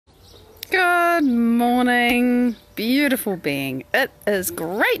Good morning, beautiful being. It is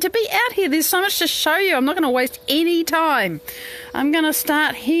great to be out here. There's so much to show you. I'm not going to waste any time. I'm going to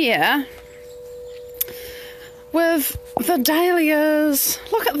start here with the dahlias.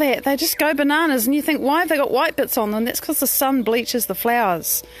 Look at that. They just go bananas, and you think, why have they got white bits on them? That's because the sun bleaches the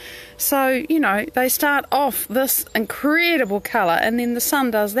flowers. So, you know, they start off this incredible colour, and then the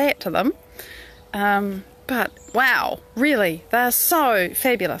sun does that to them. But wow, really, they're so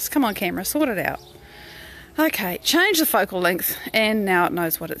fabulous. Come on, camera, sort it out. Okay, change the focal length, and now it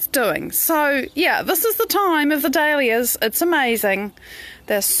knows what it's doing. So yeah, this is the time of the dahlias. It's amazing.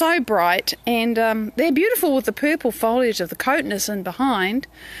 They're so bright, and they're beautiful with the purple foliage of the cotinus in behind.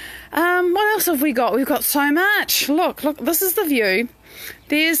 What else have we got? We've got so much. Look, this is the view.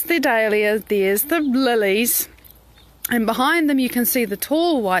 There's the dahlias, there's the lilies. And behind them you can see the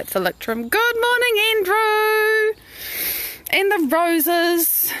tall white thalictrum. Good morning, Andrew! And the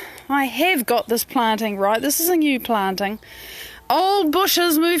roses. I have got this planting right. This is a new planting. Old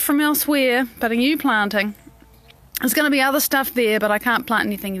bushes moved from elsewhere, but a new planting. There's going to be other stuff there, but I can't plant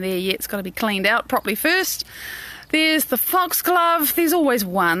anything there yet. It's got to be cleaned out properly first. There's the foxglove. There's always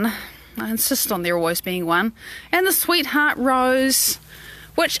one. I insist on there always being one. And the sweetheart rose,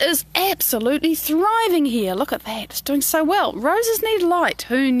 which is absolutely thriving here. Look at that, it's doing so well. Roses need light,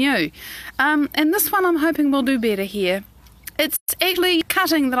 who knew? And this one I'm hoping will do better here. It's actually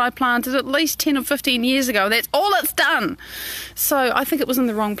cutting that I planted at least 10 or 15 years ago. That's all it's done. So I think it was in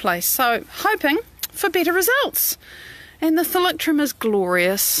the wrong place. So hoping for better results. And the thalictrum is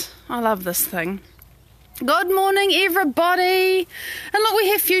glorious. I love this thing. Good morning, everybody. And look, we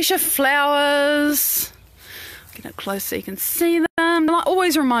have fuchsia flowers. Get up close so you can see them. They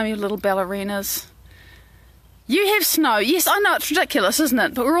always remind me of little ballerinas. You have snow. Yes, I know, it's ridiculous, isn't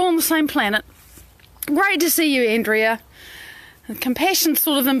it? But we're all on the same planet. Great to see you, Andrea. And Compassion's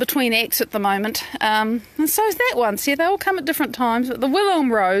sort of in between acts at the moment. And so is that one. See, they all come at different times. But the willow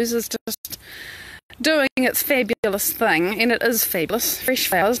rose is just doing its fabulous thing. And it is fabulous. Fresh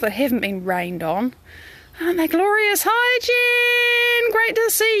flowers that haven't been rained on. Aren't they glorious? Hi, Jen! Great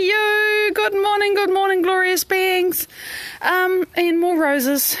to see you! Good morning, glorious beings. And more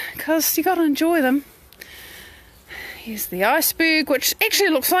roses, because you got to enjoy them. Here's the iceberg, which actually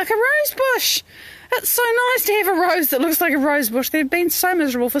looks like a rose bush. It's so nice to have a rose that looks like a rose bush. They've been so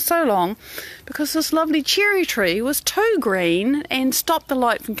miserable for so long because this lovely cherry tree was too green and stopped the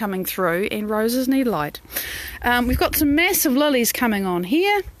light from coming through, and roses need light. We've got some massive lilies coming on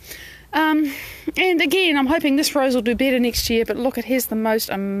here. And again, I'm hoping this rose will do better next year, but look, it has the most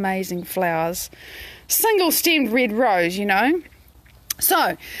amazing flowers. Single-stemmed red rose, you know.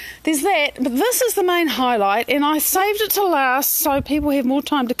 So, there's that, but this is the main highlight, and I saved it to last so people have more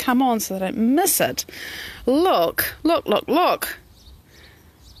time to come on so they don't miss it. Look.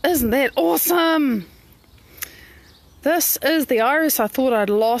 Isn't that awesome? This is the iris I thought I'd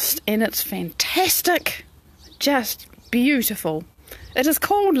lost, and it's fantastic. Just beautiful. It is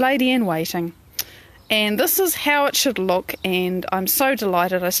called Lady in Waiting, and this is how it should look, and I'm so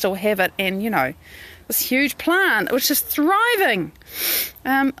delighted I still have it. And you know, this huge plant which is thriving.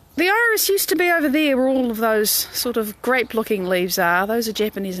 The iris used to be over there where all of those sort of grape looking leaves are. Those are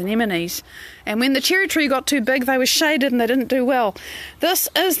Japanese anemones, and when the cherry tree got too big they were shaded and they didn't do well. This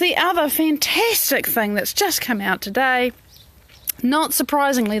is the other fantastic thing that's just come out today. Not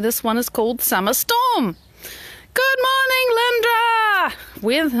surprisingly, this one is called Summer Storm. Good morning, Linda!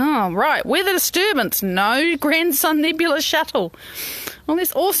 Weather disturbance, no grandson nebula shuttle. Well,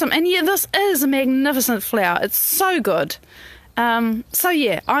 that's awesome. And yeah, this is a magnificent flower. It's so good. So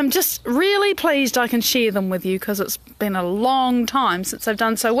yeah, I'm just really pleased I can share them with you because it's been a long time since I've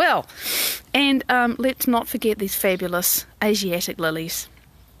done so well. And let's not forget these fabulous Asiatic lilies.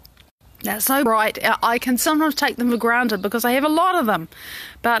 They're so bright. I can sometimes take them for granted because I have a lot of them.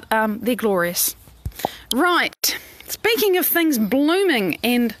 But they're glorious. Right, speaking of things blooming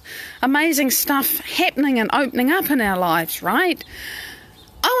and amazing stuff happening and opening up in our lives, right?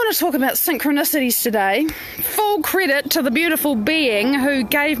 I want to talk about synchronicities today. Full credit to the beautiful being who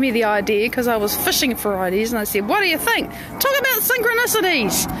gave me the idea because I was fishing for ideas and I said, what do you think? Talk about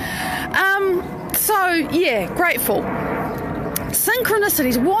synchronicities. So, yeah, grateful.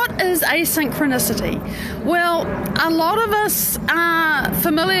 Synchronicities. What is a synchronicity? Well, a lot of us are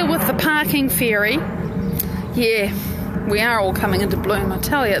familiar with the parking fairy. Yeah, we are all coming into bloom, I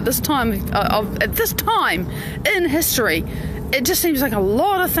tell you. At this time in history, it just seems like a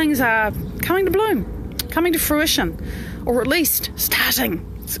lot of things are coming to bloom, coming to fruition, or at least starting.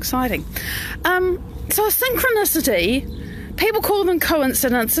 It's exciting. So a synchronicity, people call them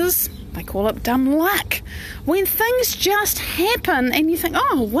coincidences. They call it dumb luck. When things just happen and you think,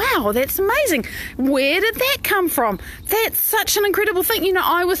 oh, wow, that's amazing. Where did that come from? That's such an incredible thing. You know,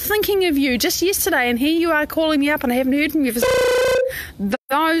 I was thinking of you just yesterday and here you are calling me up and I haven't heard from you for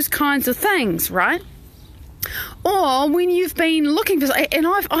those kinds of things, right? Or when you've been looking for, and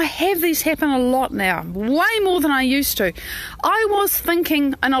I have these happen a lot now, way more than I used to. I was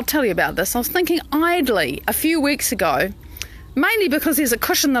thinking, and I'll tell you about this, I was thinking idly a few weeks ago, mainly because there's a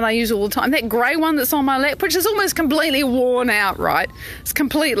cushion that I use all the time, that grey one that's on my lap, which is almost completely worn out, right? It's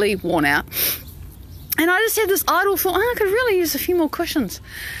completely worn out. And I just had this idle thought, I could really use a few more cushions.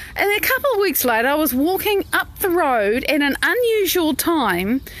 And then a couple of weeks later, I was walking up the road at an unusual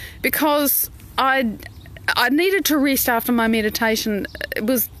time because I needed to rest after my meditation. It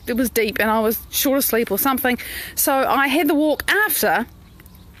was deep and I was short of sleep or something. So I had the walk after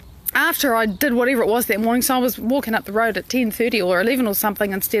I did whatever it was that morning. So I was walking up the road at 10:30 or 11 or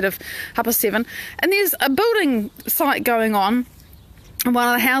something instead of 7:30. And there's a building site going on in one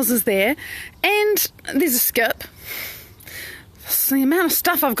of the houses there. And there's a skip. It's the amount of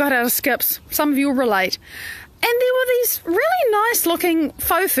stuff I've got out of skips. Some of you will relate. And there were these really nice looking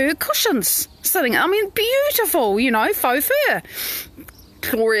faux fur cushions sitting. I mean, beautiful, you know, faux fur.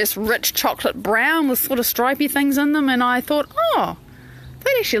 Glorious, rich chocolate brown with sort of stripy things in them. And I thought, oh,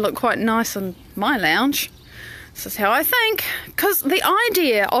 they'd actually look quite nice in my lounge. This is how I think. Because the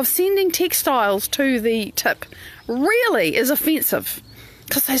idea of sending textiles to the tip really is offensive.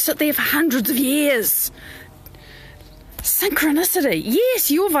 Because they sit there for hundreds of years. Synchronicity.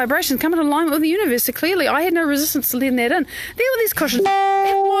 Yes, your vibrations come in alignment with the universe. So clearly, I had no resistance to letting that in. There were these cushions.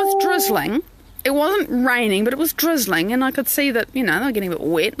 It was drizzling. It wasn't raining, but it was drizzling, and I could see that, you know, they were getting a bit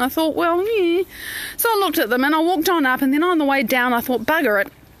wet. And I thought, well, yeah. So I looked at them, and I walked on up, and then on the way down, I thought, bugger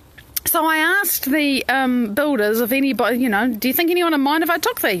it. So I asked the builders if anybody, you know, do you think anyone would mind if I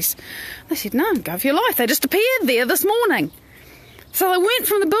took these? They said, no, go for your life. They just appeared there this morning. So they went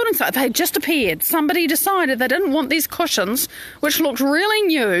from the building site, they just appeared. Somebody decided they didn't want these cushions, which looked really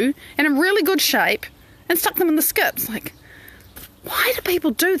new and in really good shape, and stuck them in the skips. Like, why do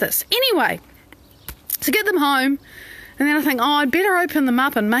people do this? Anyway, to get them home, and then I think, oh, I'd better open them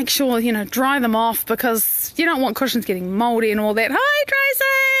up and make sure, you know, dry them off, because you don't want cushions getting mouldy and all that. Hi,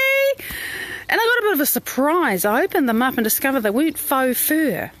 Tracy! And I got a bit of a surprise. I opened them up and discovered they weren't faux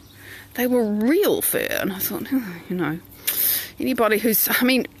fur. They were real fur. And I thought, you know, anybody who's, I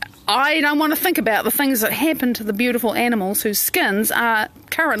mean, I don't want to think about the things that happen to the beautiful animals whose skins are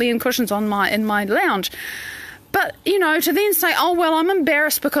currently in cushions in my lounge. But, you know, to then say, oh, well, I'm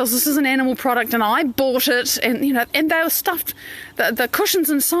embarrassed because this is an animal product and I bought it, and, you know, and they were stuffed, the cushions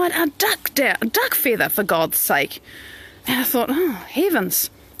inside are duck feather, for God's sake. And I thought, oh, heavens.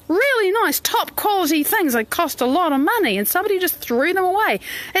 Really nice, top quality things. They cost a lot of money, and somebody just threw them away.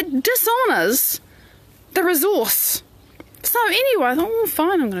 It dishonours the resource. So anyway, I thought, well,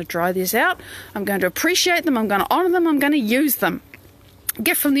 fine, I'm going to dry these out. I'm going to appreciate them. I'm going to honour them. I'm going to use them.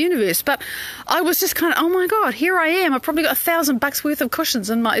 Gift from the universe. But I was just kind of, oh my God, here I am. I've probably got $1,000 worth of cushions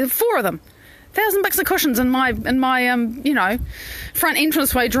in my, 4 of them. $1,000 of cushions in my you know, front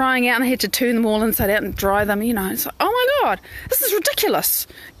entranceway drying out, and I had to turn them all inside out and dry them, you know. It's like, oh my God, this is ridiculous.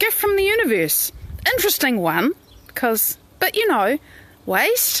 Gift from the universe. Interesting one, but you know,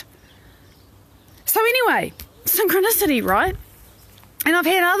 waste. So anyway, synchronicity, right? And I've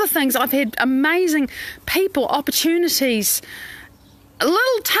had other things. I've had amazing people, opportunities,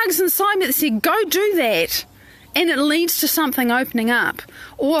 little tugs inside me that said, go do that. And it leads to something opening up.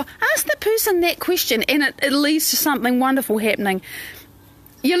 Or ask the person that question and it leads to something wonderful happening.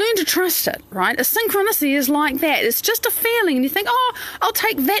 You learn to trust it, right? A synchronicity is like that. It's just a feeling, and you think, oh, I'll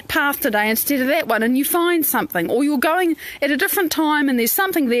take that path today instead of that one, and you find something. Or you're going at a different time and there's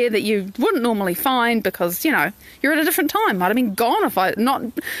something there that you wouldn't normally find because, you know, you're at a different time. Might have been gone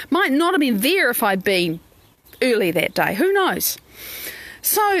might not have been there if I'd been early that day. Who knows?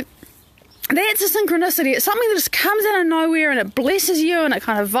 So that's a synchronicity. It's something that just comes out of nowhere and it blesses you and it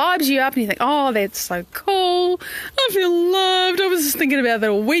kind of vibes you up and you think, oh, that's so cool. I feel loved. I was just thinking about that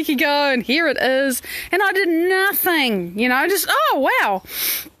a week ago and here it is. And I did nothing, you know, just, oh, wow.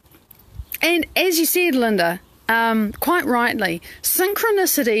 And as you said, Linda, quite rightly,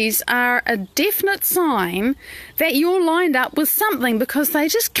 synchronicities are a definite sign that you're lined up with something because they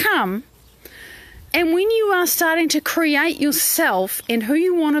just come. And when you are starting to create yourself and who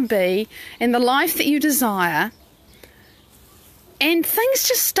you want to be and the life that you desire, and things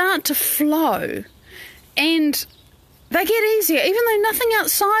just start to flow and they get easier, even though nothing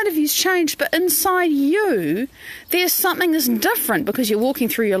outside of you's changed, but inside you, there's something that's different because you're walking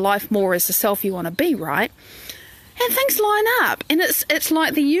through your life more as the self you want to be, right? and things line up. And it's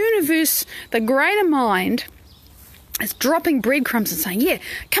like the universe, the greater mind, is dropping breadcrumbs and saying, yeah,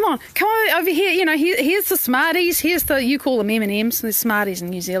 come on over here. Here's the Smarties. You call them M&Ms. There's Smarties in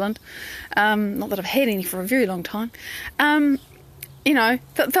New Zealand. Not that I've had any for a very long time. The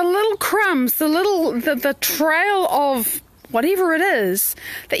little crumbs, the trail of whatever it is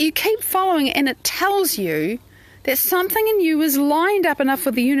that you keep following, and it tells you that something in you is lined up enough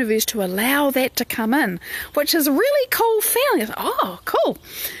with the universe to allow that to come in, which is a really cool feeling. It's, oh, cool.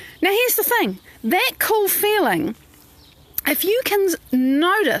 Now, here's the thing. That cool feeling, if you can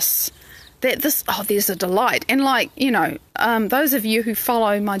notice that there's a delight. And those of you who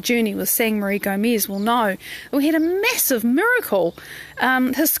follow my journey with Sang Marie Gomez will know we had a massive miracle.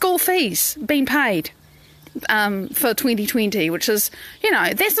 His school fees being paid for 2020, which is,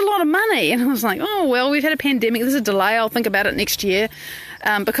 that's a lot of money. And I was like, oh, well, we've had a pandemic. There's a delay. I'll think about it next year,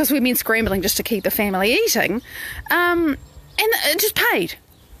 because we've been scrambling just to keep the family eating. And it just paid.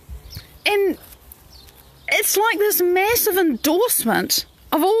 And it's like this massive endorsement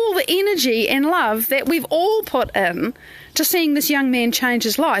of all the energy and love that we've all put in to seeing this young man change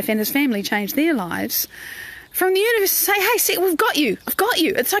his life and his family change their lives, from the universe to say, hey, see, I've got you,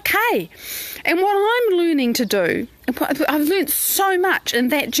 it's okay. And what I'm learning to do, I've learned so much in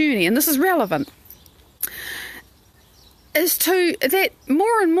that journey, and this is relevant, is that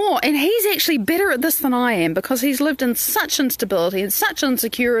more and more, and he's actually better at this than I am, because he's lived in such instability and such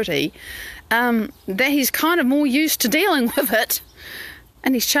insecurity, that he's kind of more used to dealing with it,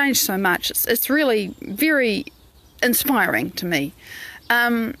 and he's changed so much. It's really very inspiring to me.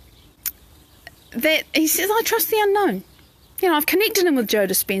 That he says, I trust the unknown. I've connected him with Joe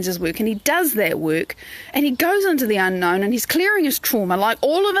Dispenza's work, and he does that work, and he goes into the unknown, and he's clearing his trauma, like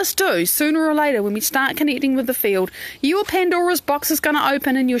all of us do, sooner or later, when we start connecting with the field. Your Pandora's box is going to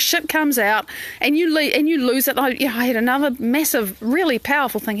open, and your shit comes out, and you lose it. I had another massive, really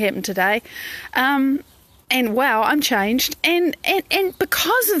powerful thing happen today, and wow, I'm changed. And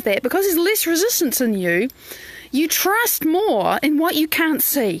because of that, because there's less resistance in you, you trust more in what you can't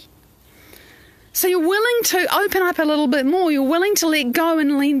see. So you're willing to open up a little bit more. You're willing to let go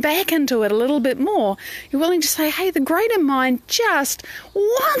and lean back into it a little bit more. You're willing to say, hey, the greater mind just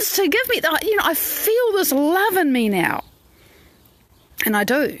wants to give me that. I feel this love in me now. And I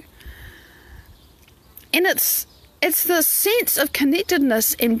do. And it's the sense of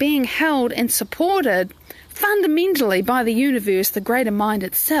connectedness and being held and supported fundamentally by the universe, the greater mind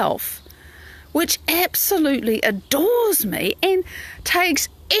itself, which absolutely adores me and takes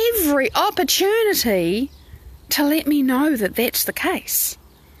every opportunity to let me know that that's the case.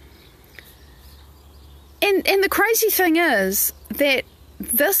 And the crazy thing is that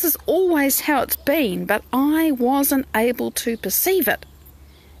this is always how it's been, but I wasn't able to perceive it.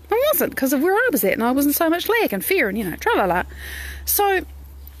 I wasn't, because of where I was at, and I was in so much lack and fear and, tra-la-la. So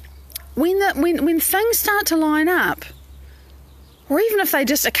when things start to line up, or even if they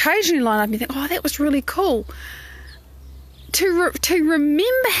just occasionally line up and you think, oh, that was really cool, to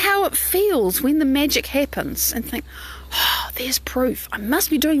remember how it feels when the magic happens and think, oh, there's proof. I must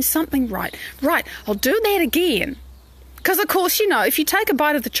be doing something right. Right, I'll do that again. Because, of course, if you take a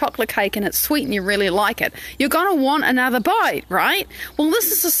bite of the chocolate cake and it's sweet and you really like it, you're going to want another bite, right? Well,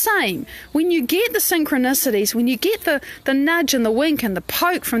 this is the same. When you get the synchronicities, when you get the nudge and the wink and the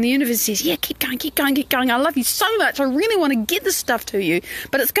poke from the universe, says, yeah, keep going. I love you so much. I really want to get this stuff to you.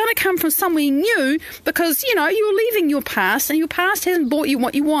 But it's going to come from somewhere new because, you're leaving your past and your past hasn't brought you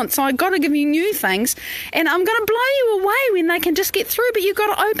what you want. So I've got to give you new things. And I'm going to blow you away when they can just get through. But you've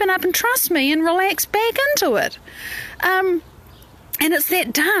got to open up and trust me and relax back into it. And it's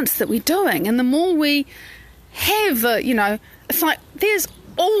that dance that we're doing, and the more we have it's like there's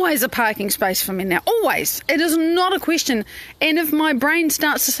always a parking space for me now, always. It is not a question. And if my brain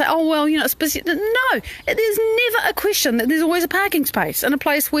starts to say, oh, well, it's busy, no, it is never a question that there's always a parking space in a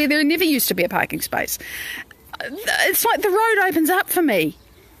place where there never used to be a parking space. It's like the road opens up for me.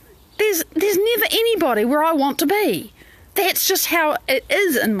 There's never anybody where I want to be. That's just how it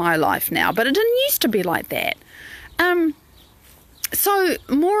is in my life now, but it didn't used to be like that. So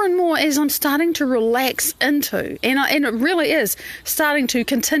more and more as I'm starting to relax into, and it really is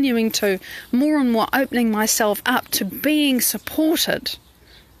continuing to more and more opening myself up to being supported,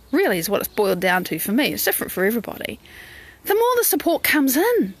 really is what it's boiled down to for me. It's different for everybody. The more the support comes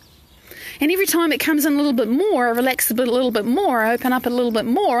in. And every time it comes in a little bit more, I relax a little bit more, I open up a little bit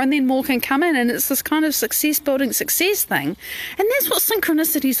more, and then more can come in. And it's this kind of success building success thing. And that's what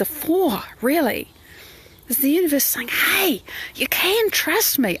synchronicities are for, really. It's the universe saying, hey, you can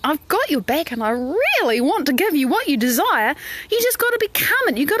trust me. I've got your back and I really want to give you what you desire. You just got to become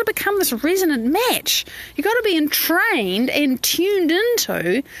it. You've got to become this resonant match. You've got to be entrained and tuned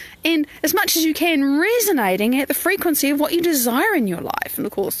into, and as much as you can, resonating at the frequency of what you desire in your life. And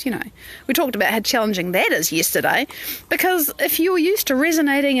of course, we talked about how challenging that is yesterday, because if you're used to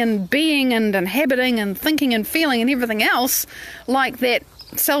resonating and being and inhabiting and thinking and feeling and everything else like that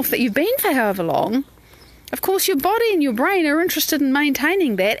self that you've been for however long, of course, your body and your brain are interested in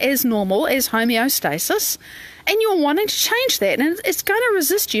maintaining that as normal, as homeostasis, and you're wanting to change that. And it's going to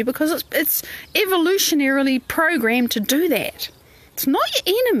resist you because it's evolutionarily programmed to do that. It's not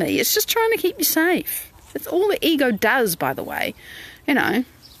your enemy. It's just trying to keep you safe. That's all the ego does, by the way. The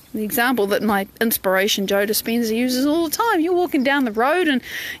example that my inspiration, Joe Dispenza, uses all the time. You're walking down the road and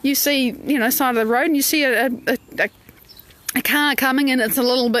you see, side of the road, and you see a car coming and it's a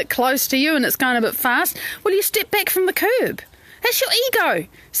little bit close to you and it's going a bit fast. Well, you step back from the curb. That's your ego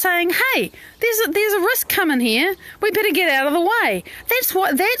saying, hey, there's a risk coming here. We better get out of the way. That's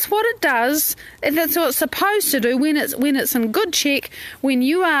what it does. That's what it's supposed to do when it's in good check, when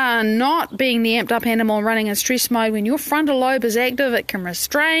you are not being the amped up animal running in stress mode, when your frontal lobe is active. It can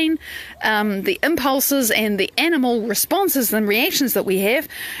restrain the impulses and the animal responses and reactions that we have.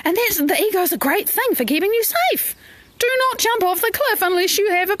 And the ego is a great thing for keeping you safe. Do not jump off the cliff unless you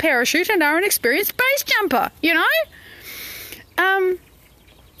have a parachute and are an experienced base jumper,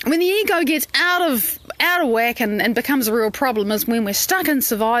 When the ego gets out of whack and becomes a real problem is when we're stuck in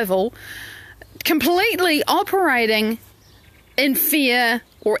survival, completely operating in fear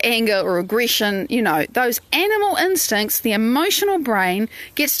or anger or aggression. Those animal instincts, the emotional brain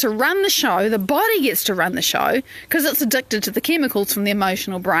gets to run the show, the body gets to run the show, because it's addicted to the chemicals from the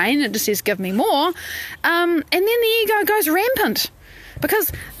emotional brain. It just says, give me more. And then the ego goes rampant,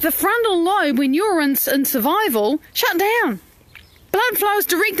 because the frontal lobe, when you're in survival, shut down. Blood flow is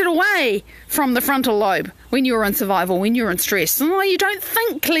directed away from the frontal lobe when you're in survival, when you're in stress. And you don't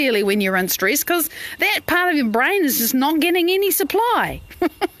think clearly when you're in stress, because that part of your brain is just not getting any supply.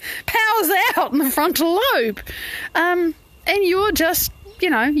 Power's out in the frontal lobe. And you're just,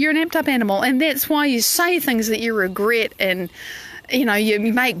 you're an amped up animal. And that's why you say things that you regret, and,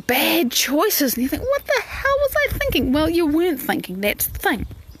 you make bad choices. And you think, what the hell was I thinking? Well, you weren't thinking. That's the thing.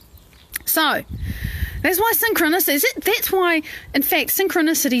 So that's why that's why, in fact,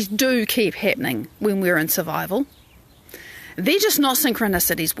 synchronicities do keep happening when we're in survival. They're just not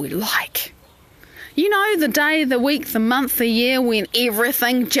synchronicities we like. The day, the week, the month, the year when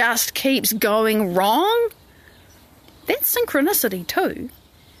everything just keeps going wrong? That's synchronicity too.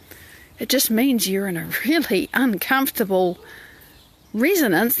 It just means you're in a really uncomfortable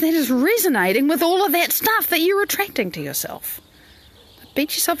resonance that is resonating with all of that stuff that you're attracting to yourself.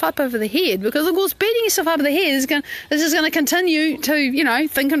 Beat yourself up over the head, because of course beating yourself up over the head is going to continue to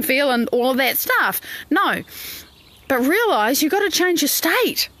think and feel and all of that stuff. No, but realise you've got to change your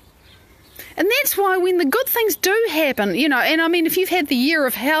state. And that's why when the good things do happen, and I mean, if you've had the year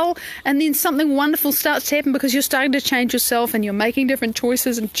of hell and then something wonderful starts to happen because you're starting to change yourself and you're making different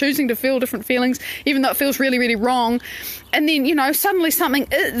choices and choosing to feel different feelings, even though it feels really, really wrong, and then, suddenly something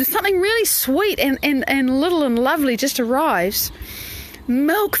really sweet and little and lovely just arrives.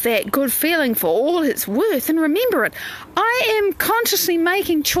 Milk that good feeling for all it's worth, and remember it. I am consciously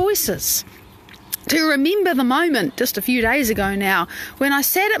making choices to remember the moment just a few days ago now when I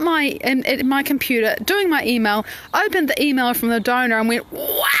sat at my computer doing my email, opened the email from the donor and went,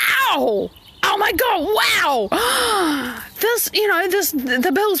 wow! Oh my God, wow!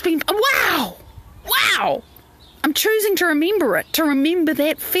 The bill's been, wow! I'm choosing to remember it, to remember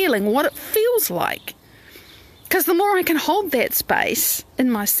that feeling, what it feels like. Because the more I can hold that space in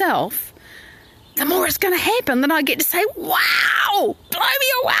myself, the more it's going to happen. Then I get to say, wow, blow me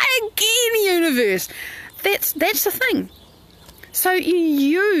away again, universe. That's the thing. So you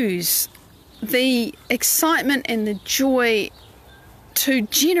use the excitement and the joy to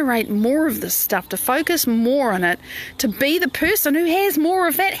generate more of this stuff, to focus more on it, to be the person who has more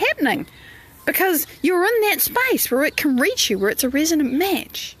of that happening. Because you're in that space where it can reach you, where it's a resonant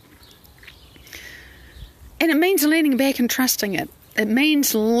match. And it means leaning back and trusting it. It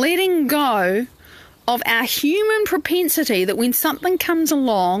means letting go of our human propensity that when something comes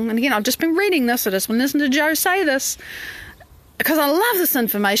along, and again, I've just been reading this, I just want to listen to Joe say this, because I love this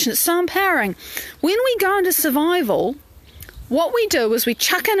information, it's so empowering. When we go into survival, what we do is we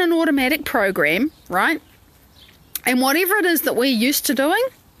chuck in an automatic program, right? And whatever it is that we're used to doing,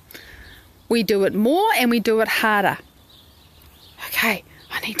 we do it more and we do it harder. Okay,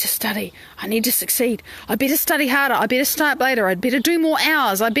 I need to study. I need to succeed. I better study harder. I better start later. I'd better do more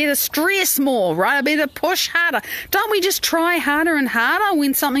hours. I better stress more, right? I better push harder. Don't we just try harder and harder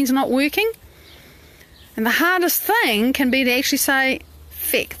when something's not working? And the hardest thing can be to actually say,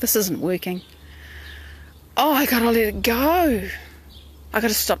 feck, this isn't working. Oh, I gotta let it go. I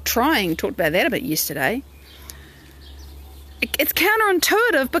gotta stop trying. Talked about that a bit yesterday. It's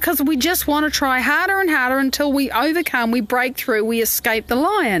counterintuitive because we just want to try harder and harder until we overcome, we break through, we escape the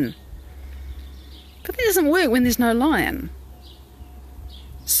lion. But that doesn't work when there's no lion.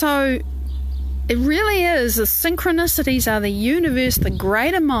 So it really is, the synchronicities are the universe, the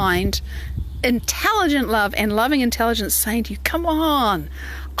greater mind, intelligent love and loving intelligence saying to you, come on,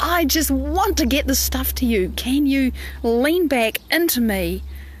 I just want to get this stuff to you. Can you lean back into me?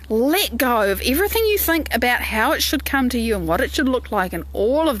 Let go of everything you think about how it should come to you and what it should look like and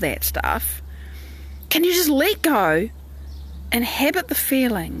all of that stuff. Can you just let go and inhabit the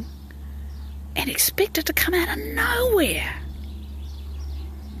feeling and expect it to come out of nowhere?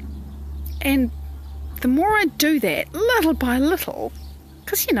 And the more I do that, little by little,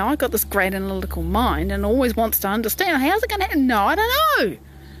 because, I've got this great analytical mind and always wants to understand, how's it going to happen? No, I don't know.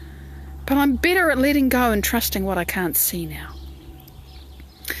 But I'm better at letting go and trusting what I can't see now.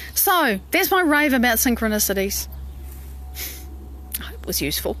 So, there's my rave about synchronicities. I hope it was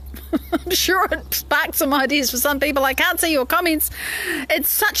useful. I'm sure it sparked some ideas for some people. I can't see your comments. It's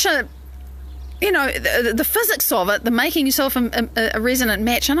such a, the physics of it, the making yourself a resonant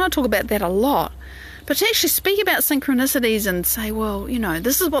match, and I talk about that a lot. But to actually speak about synchronicities and say, well,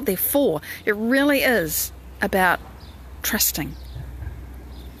 this is what they're for. It really is about trusting.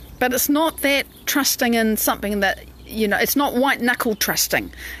 But it's not that trusting in something that, it's not white-knuckle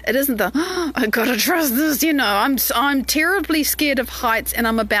trusting. It isn't the, I've got to trust this, I'm terribly scared of heights and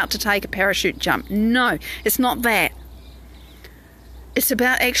I'm about to take a parachute jump. No, it's not that. It's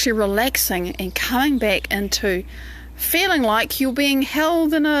about actually relaxing and coming back into feeling like you're being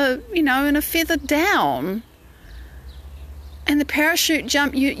held in a feather down. And the parachute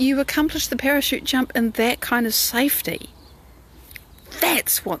jump, you accomplish the parachute jump in that kind of safety.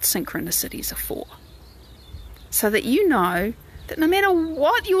 That's what synchronicities are for. So that you know that no matter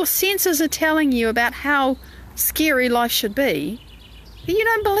what your senses are telling you about how scary life should be, that you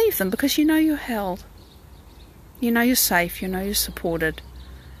don't believe them because you know you're held. You know you're safe, you know you're supported.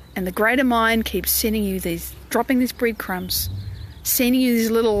 And the greater mind keeps dropping these breadcrumbs, sending you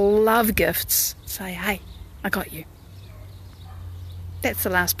these little love gifts. Say, hey, I got you. That's the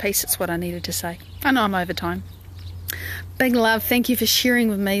last piece. It's what I needed to say. I know I'm over time. Big love. Thank you for sharing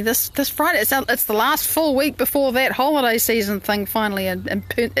with me this Friday. It's the last full week before that holiday season thing finally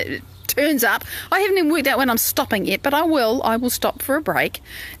it turns up. I haven't even worked out when I'm stopping yet, but I will. I will stop for a break.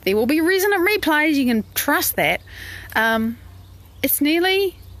 There will be resonant replays. You can trust that. It's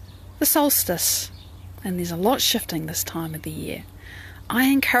nearly the solstice, and there's a lot shifting this time of the year. I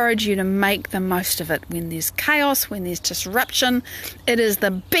encourage you to make the most of it. When there's chaos, when there's disruption, it is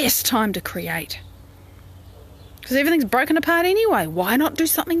the best time to create. Because everything's broken apart anyway. Why not do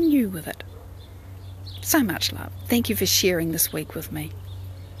something new with it? So much love. Thank you for sharing this week with me.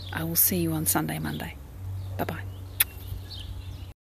 I will see you on Sunday, Monday. Bye-bye.